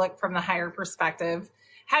have to look from the higher perspective.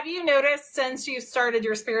 Have you noticed since you started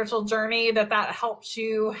your spiritual journey that helps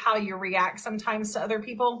you how you react sometimes to other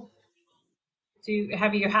people?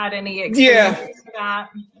 Have you had any experience Yeah, with that?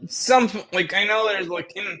 some like I know there's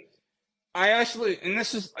like in I actually and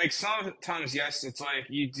this is like sometimes yes, it's like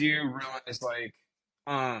you do realize like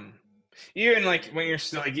um even like when you're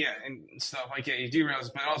still like yeah and stuff like yeah you do realize,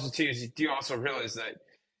 but also too is you do also realize that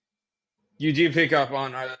you do pick up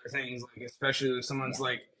on other things like especially if someone's Yeah.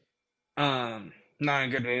 like not in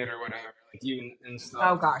a good mood or whatever like you and Oh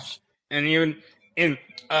stuff gosh. and even in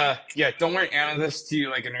yeah don't wear amethyst to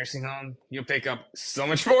like a nursing home you'll pick up so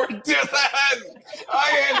much more to that I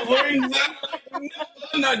had learned that like, no,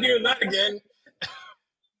 I'm not doing that again.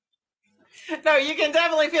 No, you can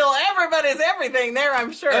definitely feel everybody's everything there,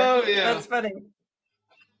 I'm sure. Oh yeah. That's funny.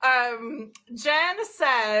 Jen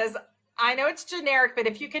says, I know it's generic, but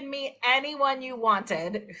if you could meet anyone you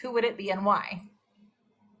wanted, who would it be and why?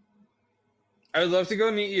 I would love to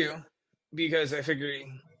go meet you because I figure,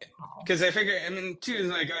 Oh, I mean, too, is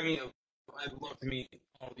like, I mean, I'd love to meet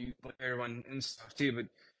all you, like everyone and stuff too. But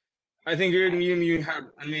I think you have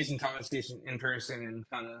amazing conversation in person and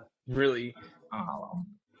kind of really, Oh,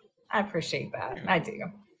 I appreciate that. yeah, I do.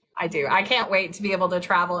 I do. I can't wait to be able to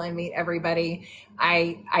travel and meet everybody.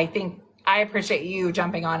 I think I appreciate you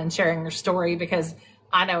jumping on and sharing your story because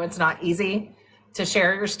I know it's not easy to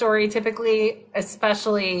share your story typically,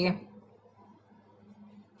 especially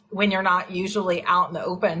when you're not usually out in the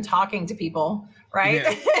open talking to people, right?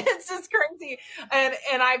 yeah, It's just crazy.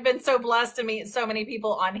 And I've been so blessed to meet so many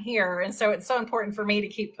people on here. And so it's so important for me to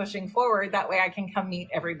keep pushing forward. That way I can come meet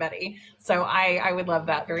everybody. So I would love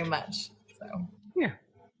that very much. So yeah.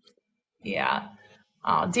 yeah.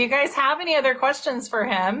 Do you guys have any other questions for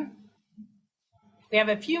him? We have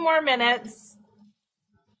a few more minutes.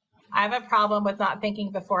 I have a problem with not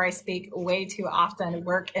thinking before I speak way too often.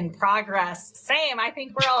 Work in progress. Same. I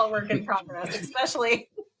think we're all work in progress, especially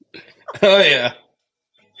Oh yeah.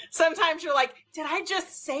 sometimes you're like, did I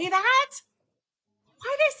just say that?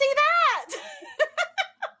 Why did I say that?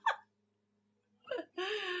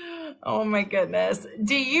 Oh my goodness.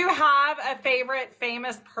 Do you have a favorite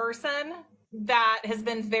famous person that has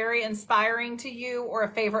been very inspiring to you or a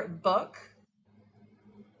favorite book?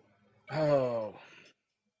 Oh,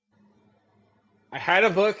 I had a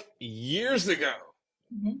book years ago.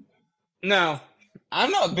 Mhm. No,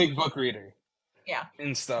 I'm not a big book reader Yeah.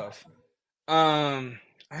 and stuff. I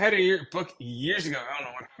had book years ago. I don't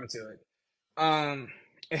know what happened to it.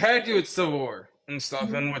 It had to do with Civil War and stuff,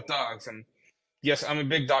 Mhm. and with dogs. And yes, I'm a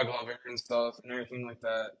big dog lover and stuff, and everything like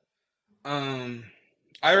that. Um,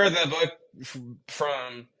 I read that book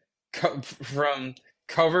from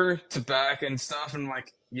cover to back and stuff, and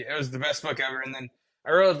like, yeah, it was the best book ever. And then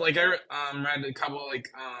read a couple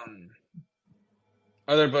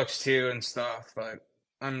other books too and stuff, but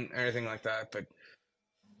everything like that. But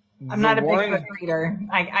I'm the not a big book one, reader.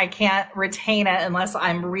 I can't retain it unless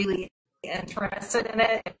I'm really interested in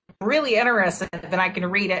it. If I'm really interested, then I can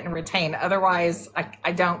read it and retain. Otherwise,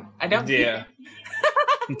 I don't keep yeah,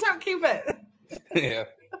 it. Don't keep it. yeah.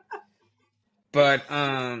 But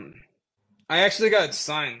I actually got it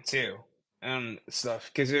signed too and stuff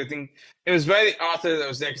because I think it was by the author that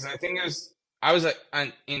was there because I think I was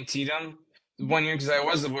an Antietam one year because I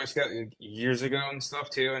was the Boy Scout like, years ago and stuff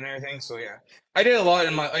too and everything. So yeah, I did a lot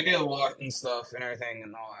and stuff and everything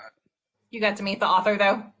and all that. You got to meet the author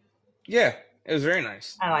though. Yeah, it was very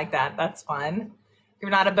nice. I like that. That's fun. You're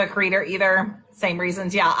not a book reader either. Same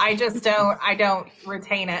reasons. Yeah, I don't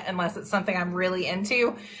retain it unless it's something I'm really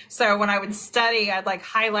into. So when I would study, I'd like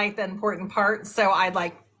highlight the important parts. So I'd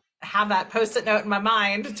like have that post-it note in my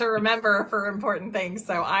mind to remember for important things.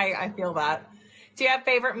 So I feel that. Do you have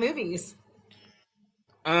favorite movies?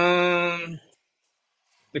 Um,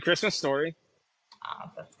 the Christmas Story. Oh,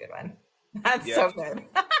 that's a good one. That's Yeah. so good.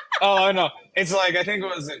 Oh, I know. It's like I think it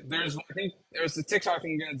was I think there was the TikTok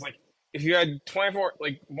thing. It's like if you had 24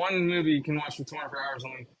 like one movie you can watch for 24 hours.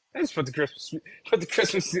 I'm like, I just put the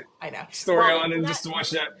Christmas I know. story Well, on and just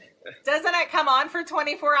watch that. doesn't it come on for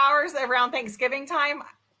 24 hours around Thanksgiving time?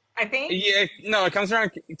 I think. Yeah, no, it comes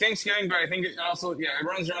around Thanksgiving, but I think it also it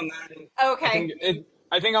runs around that. And Okay.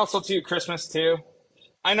 I think also too Christmas too.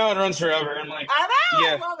 I know it runs forever. I'm like, I know.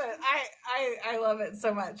 yeah, I love it. I love it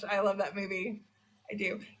so much. I love that movie. I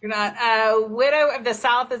do. You're not. Widow of the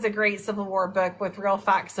South is a great Civil War book with real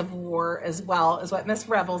facts of war as well, is what Miss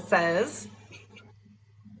Rebel says.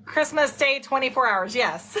 Christmas Day, 24 hours.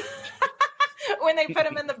 Yes. When they put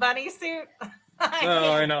him in the bunny suit.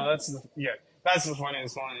 no, I know that's the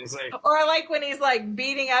funniest one. It's like, Or I like when he's like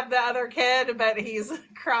beating up the other kid, but he's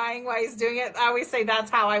crying while he's doing it. I always say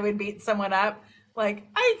that's how I would beat someone up. Like,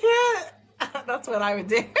 I can't. That's what I would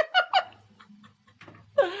do.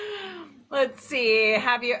 Let's see.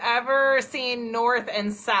 Have you ever seen North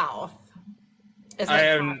and South? Is I what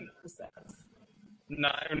haven't. Tom says. No,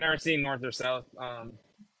 I've never seen North or South.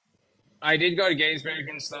 I did go to Gettysburg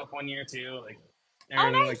and stuff one year too, like Oh,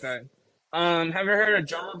 everything like nice. that. Have you heard of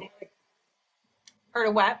Drummer Boy? Heard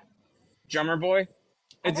of what? Drummer Boy?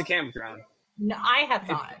 I It's a don't. campground. No, I have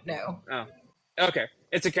It, not. No. oh, okay.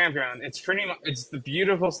 It's a campground. It's pretty much it's the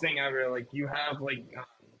beautiful thing ever. Like you have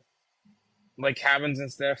like cabins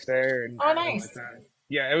and stuff there and Oh, everything like nice. that.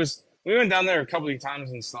 Yeah, it was. We went down there a couple of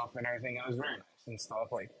times and stuff and everything. It was very nice and stuff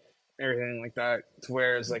like everything like that. To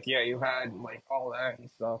where it's like yeah, you had like all that and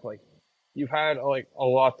stuff. Like you had like a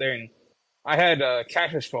lot there. And I had a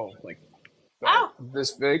catfish pole like about Oh,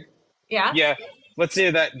 this big. yeah. Yeah, let's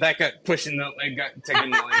say that got pushed in the like got taken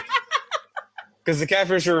in the lake because the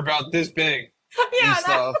catfish are about this big and Yeah.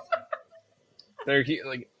 stuff. They're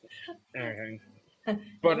like everything.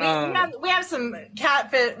 But We have some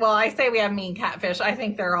catfish. Well, I say we have mean catfish. I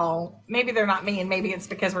think they're all, maybe they're not mean. Maybe it's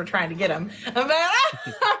because we're trying to get them. But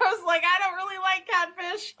I was like, I don't really like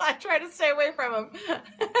catfish. I try to stay away from them.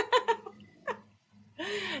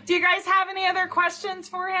 Do you guys have any other questions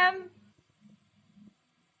for him?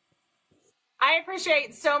 I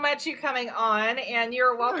appreciate so much you coming on, and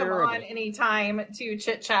you're welcome you're on welcome. anytime to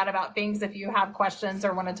chit chat about things if you have questions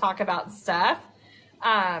or want to talk about stuff.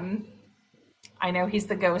 Um, I know he's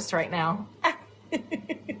the ghost right now.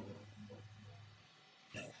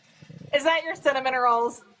 Is that your cinnamon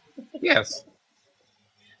rolls? Yes.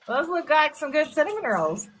 Those look like some good cinnamon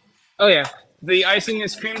rolls. Oh yeah. The icing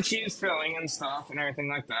is cream cheese filling and stuff and everything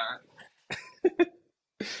like that.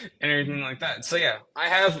 And everything like that. So yeah,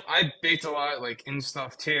 I baked a lot like in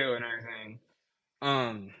stuff too and everything.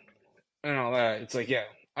 Um and all that. It's like yeah,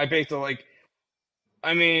 I baked a like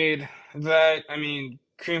I made that I mean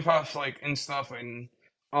cream puffs like and stuff and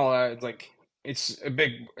all that. It's like it's a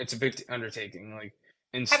big undertaking like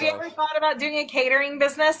and Have you ever stuff. thought about doing a catering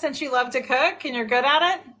business since you love to cook and you're good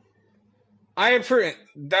at it? I pretty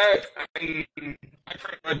that I mean I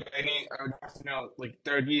pretty much I would have to know like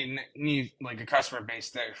there would be need like a customer base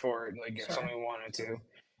there for it like if Sure. somebody wanted to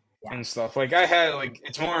Yeah. and stuff. Like I had like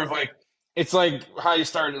it's more of like it's like how you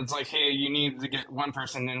start. It's like hey, you need to get one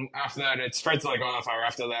person, and after that, it spreads like wildfire.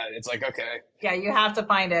 After that, it's like okay, Yeah, you have to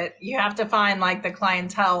find it. You have to find like the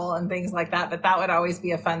clientele and things like that. But that would always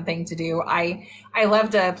be a fun thing to do. I love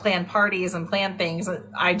to plan parties and plan things.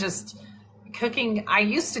 I just cooking. I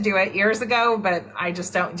used to do it years ago, but I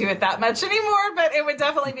just don't do it that much anymore. But it would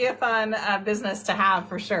definitely be a fun business to have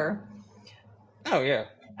for sure. oh yeah,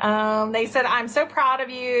 They said, "I'm so proud of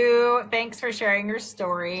you. Thanks for sharing your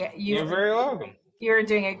story. you're very welcome. You're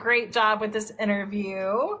doing a great job with this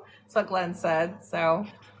interview." That's what Glenn said. So,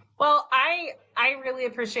 well, I really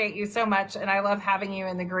appreciate you so much, and I love having you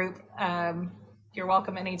in the group. You're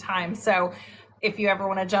welcome anytime. So, if you ever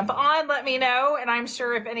want to jump on, let me know. And I'm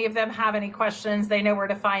sure if any of them have any questions, they know where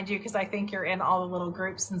to find you because I think you're in all the little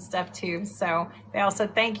groups and stuff too. So they all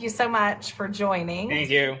said thank you so much for joining. Thank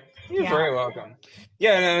you. You're Yeah. very welcome.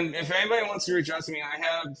 Yeah, and if anybody wants to reach out to me, I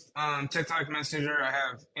have TikTok Messenger, I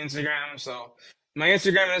have Instagram. So my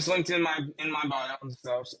Instagram is linked in my bio and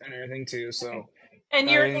stuff and everything too. So And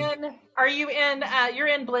I are you in, you're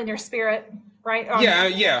in Blend Your Spirit, right?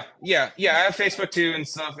 yeah. I have Facebook too and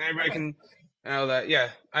stuff. And everybody can know that. Yeah,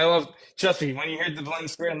 I love. Trust me, when you hear the blend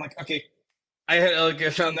square, I'm like, okay, I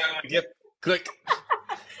found that. I'm like, yep, click.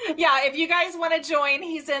 Yeah, if you guys want to join,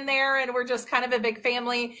 he's in there and we're just kind of a big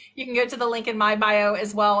family. You can go to the link in my bio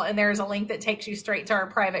as well. And there's a link that takes you straight to our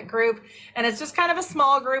private group. And it's just kind of a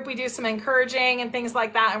small group. We do some encouraging and things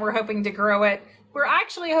like that. And we're hoping to grow it. We're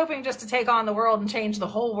actually hoping just to take on the world and change the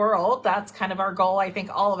whole world. That's kind of our goal. I think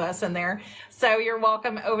all of us in there. So you're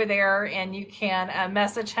welcome over there and you can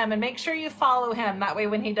message him and make sure you follow him. That way,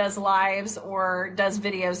 when he does lives or does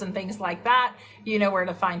videos and things like that, you know where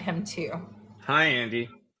to find him too. Hi, Andy.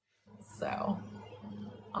 So,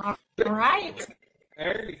 all right.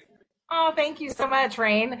 Alrighty. Oh, thank you so much,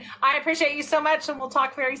 Rain. I appreciate you so much, and we'll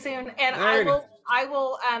talk very soon. And Alrighty. I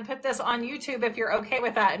will put this on YouTube if you're okay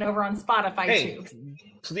with that, and over on Spotify Hey, too.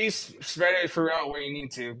 please spread it throughout where you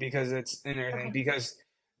need to because it's and everything Okay. because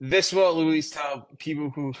this will at least help people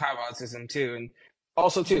who have autism too and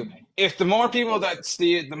also too if the more people that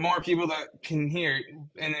see it the more people that can hear it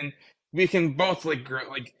and then we can both like grow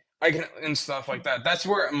like I can and stuff like that that's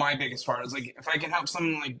where my biggest part is like if I can help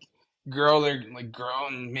someone like grow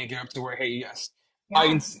and make it up to where hey yes I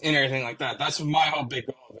can Yeah. and everything like that that's my whole big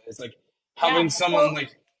goal of it it's like Yeah. helping someone Well,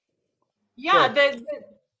 like yeah. good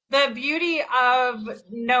The beauty of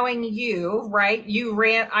knowing you, right?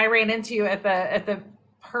 I ran into you at the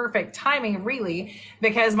perfect timing, really,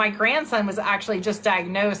 because my grandson was actually just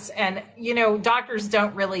diagnosed, and doctors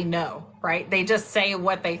don't really know, right? They just say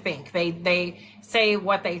what they think. They say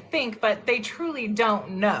what they think, but they truly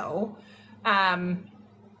don't know.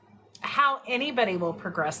 How anybody will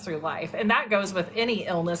progress through life. And that goes with any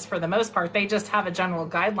illness for the most part. They just have a general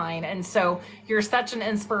guideline. And so you're such an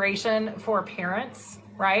inspiration for parents,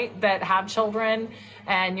 right, that have children.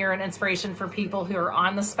 And you're an inspiration for people who are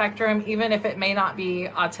on the spectrum, even if it may not be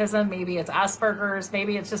autism, maybe it's Asperger's,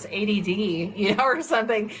 maybe it's just ADD, or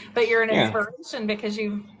something. But you're an yeah inspiration because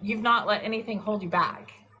you've not let anything hold you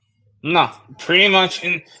back. no pretty much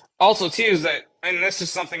and also too is that and this is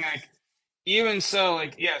something like even so,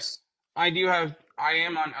 like yes, I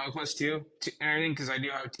am on Elquist too, and everything because I do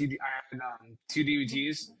have I had two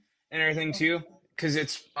DVTs and everything too, because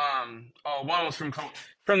it's one was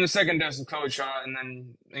from the second dose of COVID shot and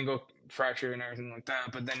then ankle fracture and everything like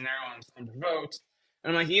that, but then now one's unprovoked,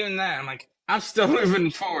 and I'm like even that I'm like I'm still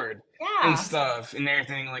moving forward and Yeah. stuff and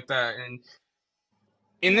everything like that.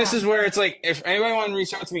 And this Yeah. is where it's like, if anybody want to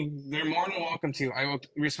reach out to me, they're more than welcome to. I will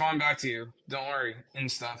respond back to you. Don't worry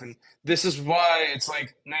and stuff. And this is why it's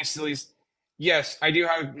like nice to at least, yes, I do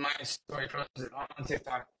have my story posted on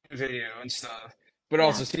TikTok video and stuff, but Yeah.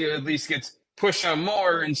 also see it at least gets pushed out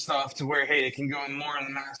more and stuff to where, hey, it can go in more in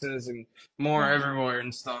the masses and more Yeah. everywhere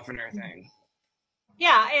and stuff and everything.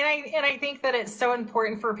 Yeah, and I think that it's so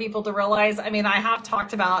important for people to realize. I mean, I have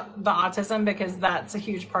talked about the autism because that's a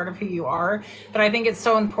huge part of who you are, but I think it's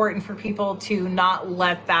so important for people to not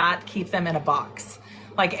let that keep them in a box.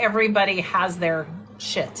 Like everybody has their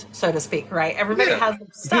shit, so to speak, right? Everybody Yeah. has their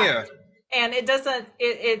stuff. Yeah. And it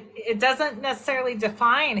doesn't necessarily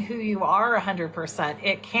define who you are 100%.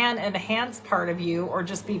 It can enhance part of you or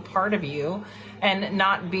just be part of you and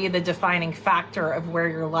not be the defining factor of where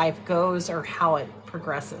your life goes or how it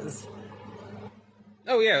progresses.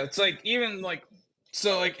 Oh yeah, it's like even like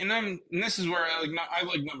so like and this is where I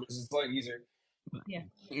like numbers. It's a lot easier. Yeah.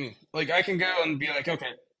 Like I can go and be like,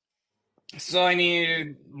 okay, so I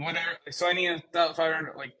need whatever. So I need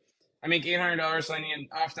 500. Like I make $800. So I need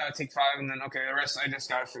off that I take five, and then okay, the rest I just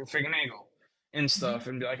got to finagle and Mhm. stuff,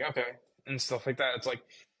 and be like, okay, and stuff like that. It's like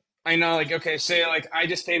I know, like, okay, say, like, I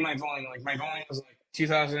just paid my bowling. Like, my bowling was like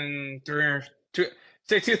 2,300,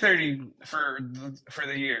 say 230 for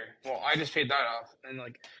the year. Well, I just paid that off, and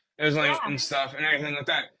like, it was like Yeah. and stuff and everything like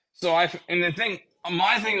that. So and the thing,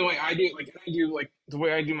 my thing, the way I do, like, I do like the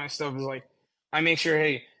way I do my stuff is like, I make sure,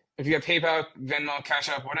 hey, if you got PayPal, Venmo, Cash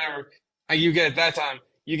App, whatever, you get it that time.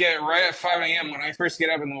 You get it right at 5 a.m. when I first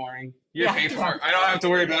get up in the morning. You're Yeah. paid for Yeah. it. I don't have to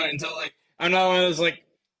worry about it until like I'm not one of those like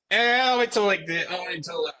I'll wait till I'll wait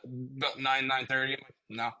until about 9:30.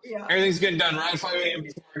 No, Yeah. everything's getting done right at 5 a.m.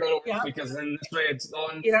 before I go to work Yeah. because then this way it's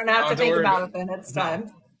done. You don't I have don't to have to think worry about about it then. It's no.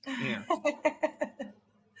 done. Yeah.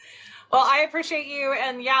 Well, I appreciate you.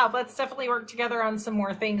 And yeah, let's definitely work together on some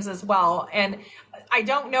more things as well. And I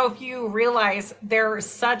don't know if you realize there's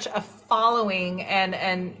such a following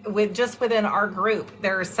and with just within our group,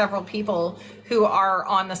 there are several people who are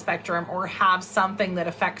on the spectrum or have something that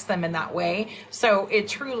affects them in that way. So it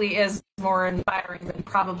truly is more inspiring than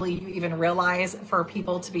probably you even realize for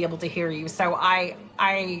people to be able to hear you. So I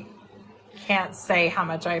can't say how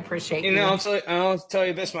much I appreciate And you. I'll tell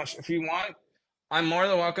you this much: if you want, I'm more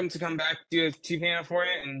than welcome to come back, do a T-Pan for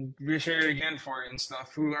you, and reshare it again for you and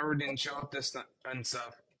stuff. Whoever didn't show up this time and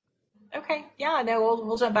stuff. Okay. Yeah, no,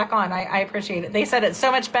 we'll jump back on. I appreciate it. They said it's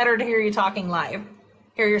so much better to hear you talking live,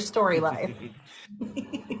 hear your story live.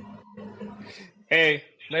 Hey,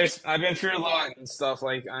 I've been through a lot and stuff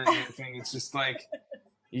like and everything. It's just like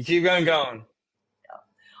you keep on going.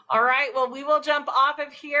 All right. Well, we will jump off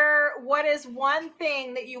of here. What is one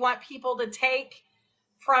thing that you want people to take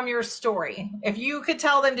from your story? If you could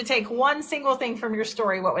tell them to take one single thing from your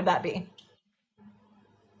story, what would that be?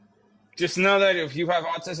 Just know that if you have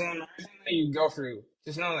autism and everything that you go through,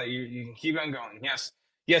 just know that you can keep on going. Yes,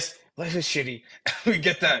 yes, life is shitty. We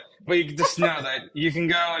get that, but you just know that you can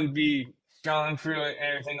go and be strong through it and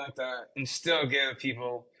everything like that, and still give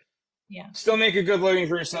people, Yeah. still make a good living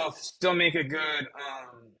for yourself, still make a good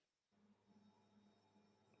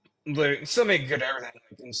living, still make good everything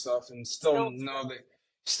like, and stuff, and Still,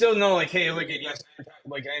 still know like, hey, look at yes,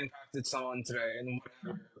 I impacted someone today and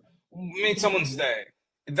whatever, made someone's day.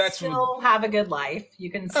 That's what. still have a good life.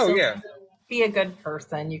 You can Oh still yeah. be a good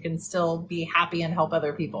person. You can still be happy and help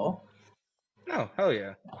other people. Oh, hell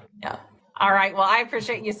yeah. Yeah. All right. Well, I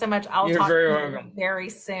appreciate you so much. I'll You're talk to very you welcome. very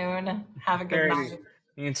soon. Have a good Alrighty. night.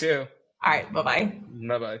 You too. All right. Bye bye.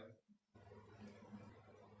 Bye bye.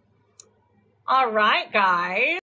 All right, guys.